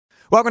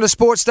Welcome to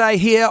Sports Day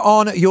here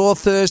on your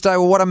Thursday.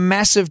 Well, what a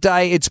massive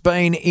day it's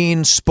been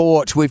in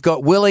sport. We've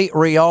got Willie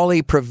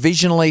Rioli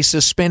provisionally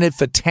suspended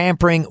for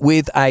tampering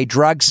with a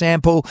drug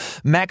sample.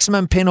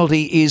 Maximum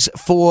penalty is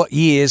 4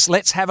 years.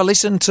 Let's have a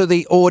listen to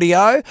the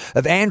audio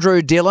of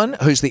Andrew Dillon,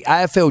 who's the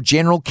AFL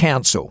General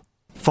Counsel.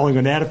 Following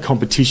an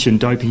out-of-competition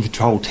doping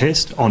control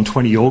test on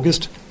 20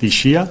 August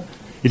this year,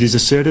 it is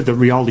asserted that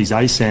Rioli's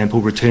A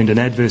sample returned an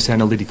adverse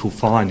analytical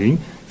finding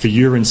for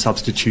urine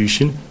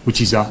substitution, which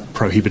is a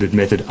prohibited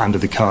method under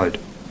the code.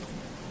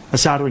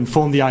 ASADA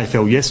informed the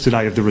AFL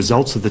yesterday of the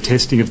results of the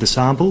testing of the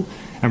sample,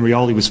 and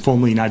Rioli was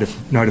formally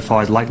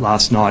notified late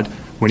last night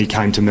when he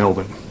came to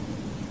Melbourne.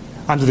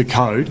 Under the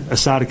code,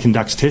 ASADA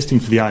conducts testing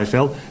for the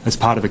AFL as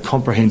part of a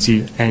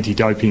comprehensive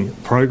anti-doping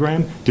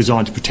program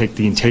designed to protect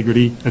the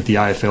integrity of the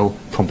AFL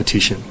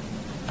competition.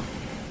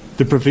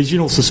 The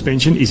provisional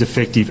suspension is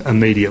effective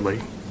immediately.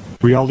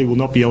 Rioli will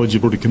not be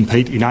eligible to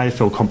compete in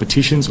AFL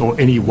competitions or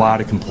any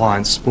WADA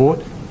compliance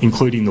sport,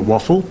 including the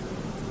waffle,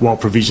 while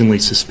provisionally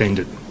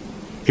suspended.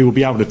 He will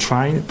be able to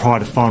train prior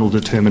to final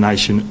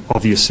determination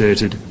of the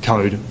asserted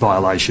code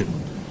violation.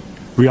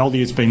 Rioli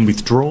has been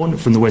withdrawn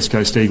from the West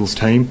Coast Eagles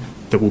team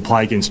that will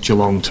play against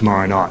Geelong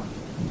tomorrow night.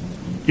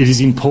 It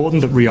is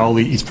important that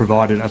Rioli is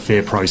provided a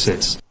fair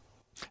process.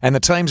 And the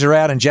teams are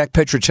out and Jack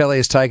Petruccelli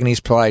has taken his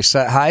place.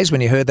 Hase,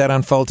 when you heard that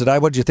unfold today,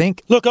 what did you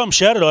think? Look, I'm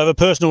shattered. I have a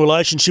personal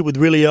relationship with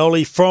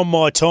Rioli from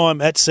my time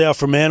at South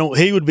Fremantle.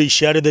 He would be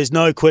shattered. There's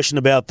no question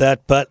about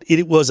that. But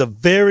it was a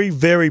very,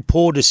 very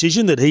poor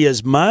decision that he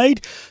has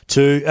made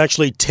to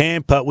actually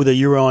tamper with a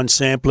urine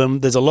sample.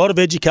 And there's a lot of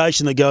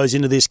education that goes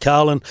into this,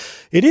 Karl. And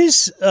it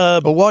is...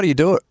 Well, why do you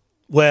do it?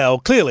 Well,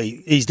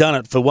 clearly he's done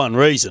it for one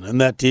reason,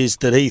 and that is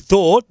that he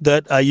thought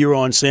that a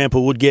urine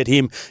sample would get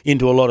him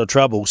into a lot of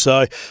trouble.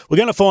 So we're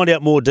going to find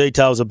out more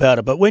details about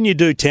it. But when you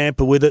do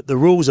tamper with it, the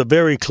rules are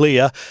very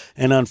clear,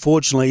 and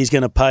unfortunately he's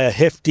going to pay a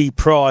hefty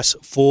price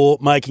for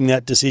making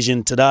that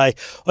decision today.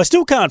 I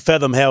still can't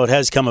fathom how it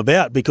has come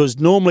about, because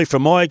normally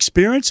from my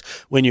experience,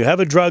 when you have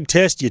a drug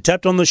test, you're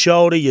tapped on the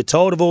shoulder, you're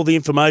told of all the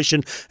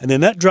information, and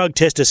then that drug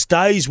tester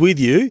stays with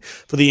you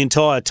for the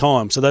entire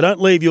time. So they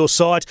don't leave your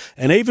sight,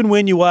 and even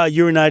when you are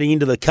urinating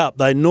into the cup,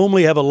 they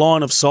normally have a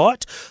line of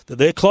sight that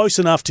they're close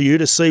enough to you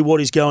to see what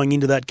is going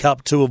into that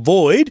cup to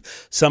avoid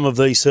some of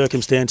these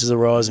circumstances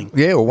arising.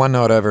 Yeah, well, one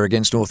night over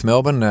against North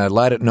Melbourne,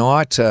 late at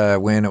night,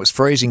 when it was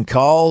freezing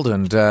cold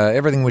and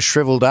everything was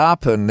shriveled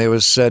up and there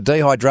was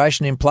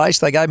dehydration in place,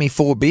 they gave me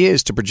 4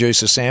 beers to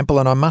produce a sample,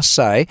 and I must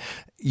say,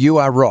 you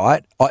are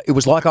right. It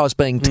was like I was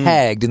being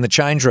tagged in the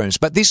change rooms.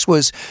 But this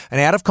was an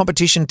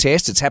out-of-competition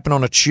test. It's happened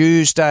on a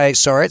Tuesday.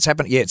 It's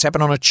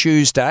happened on a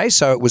Tuesday.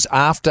 So it was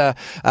after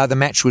the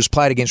match was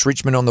played against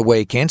Richmond on the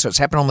weekend. So it's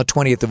happened on the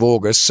 20th of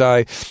August.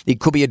 So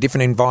it could be a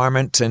different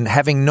environment. And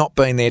having not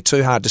been there,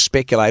 too hard to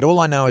speculate. All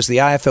I know is the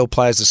AFL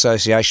Players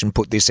Association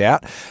put this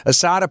out.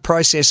 ASADA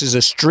processes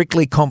are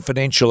strictly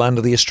confidential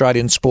under the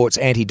Australian Sports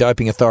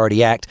Anti-Doping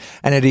Authority Act,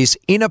 and it is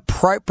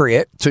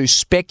inappropriate to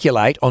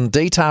speculate on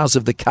details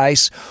of the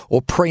case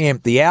or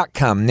preempt the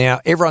outcome.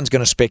 Now, everyone's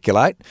going to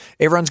speculate.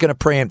 Everyone's going to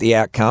preempt the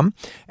outcome.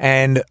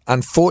 And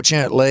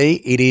unfortunately,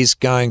 it is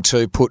going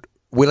to put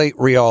Willie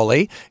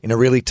Rioli in a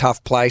really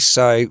tough place.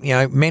 So,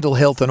 mental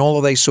health and all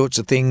of these sorts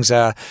of things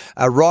are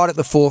right at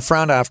the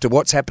forefront after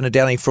what's happened to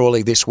Danny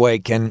Frawley this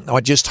week. And I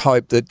just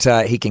hope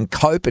that he can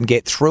cope and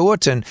get through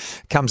it and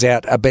comes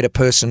out a better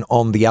person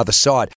on the other side.